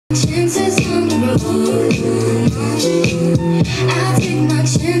Chances on the road. I'll take my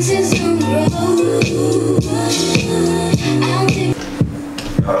chances on the road.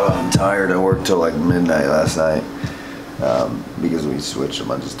 I'm tired. I worked till like midnight last night because we switched a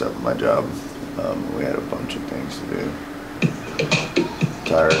bunch of stuff at my job. We had a bunch of things to do.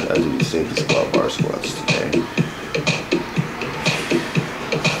 Tired. I did 6 12-bar squats today.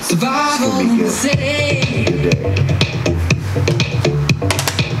 Survival in the city. Good day.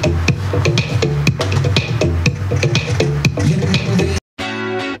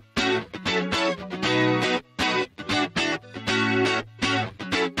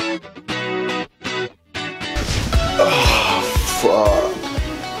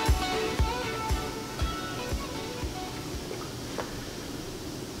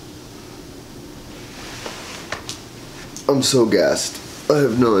 I'm so gassed. I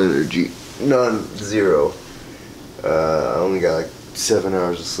have no energy. None. Zero. I only got like 7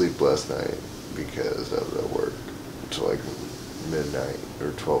 hours of sleep last night because I was at work till like midnight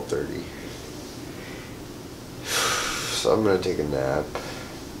or 12:30. So I'm gonna take a nap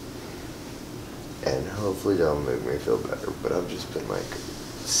and hopefully that'll make me feel better. But I've just been like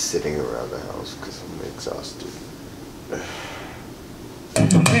sitting around the house because I'm exhausted.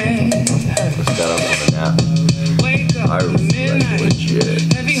 Just got up on a nap. I was like legit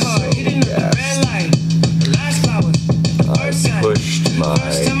so gassed. I pushed my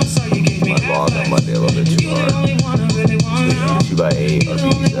log on Monday a little bit too hard. 2x8 or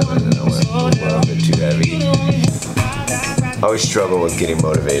B7 and I went a little bit too heavy. I always struggle with getting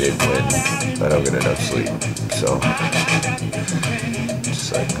motivated when I don't get enough sleep. So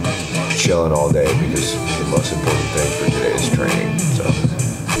just like chilling all day because the most important thing for today is training. So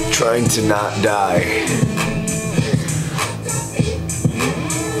trying to not die.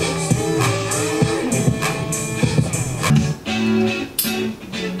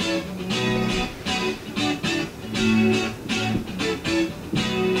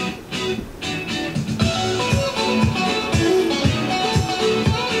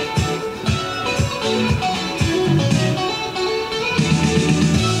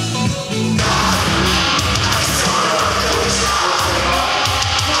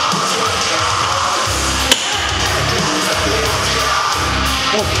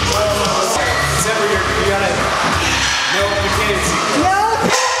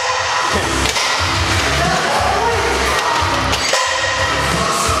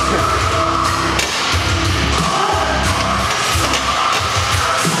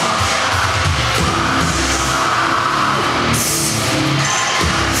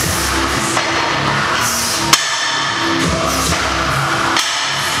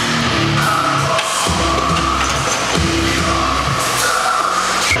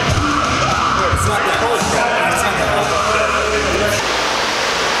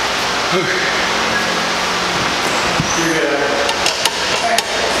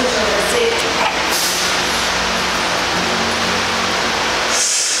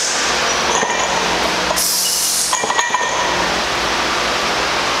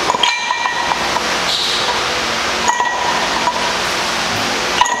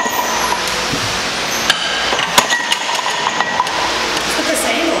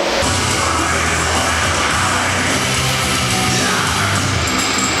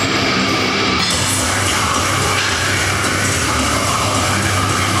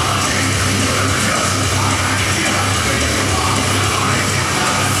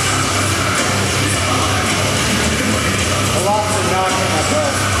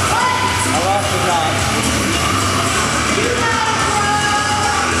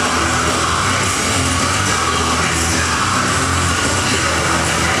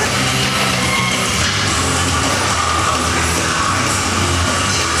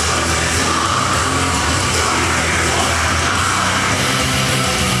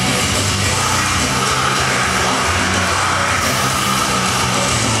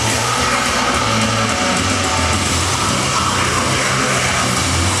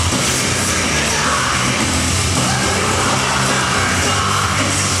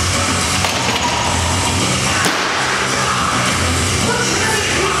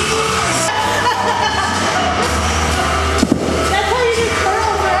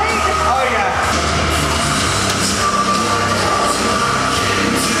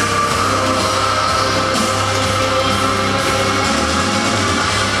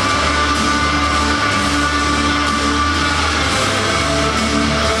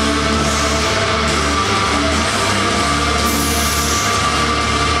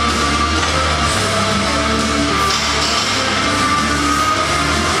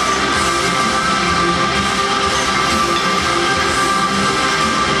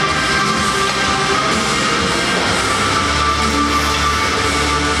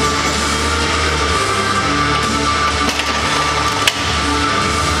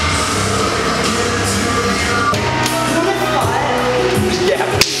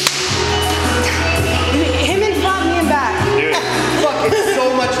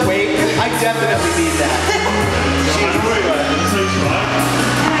 definitely need that.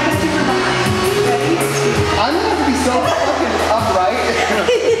 I'm gonna have to be so fucking upright.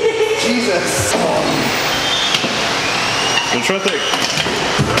 Jesus. I'm trying to think.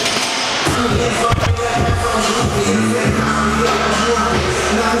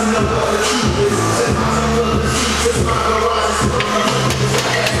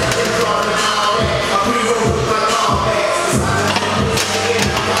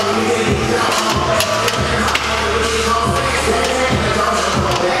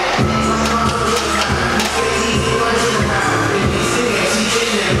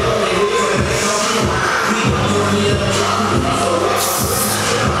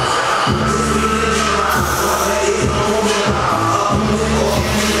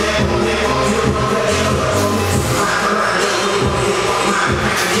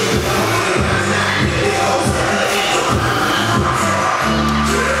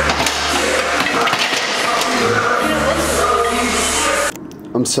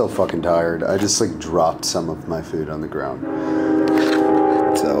 I'm so fucking tired. I just like dropped some of my food on the ground.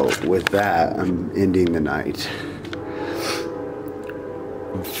 So with that, I'm ending the night.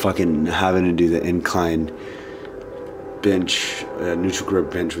 I'm fucking having to do the incline bench, neutral grip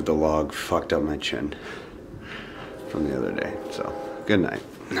bench with the log. Fucked up my chin from the other day. So good night.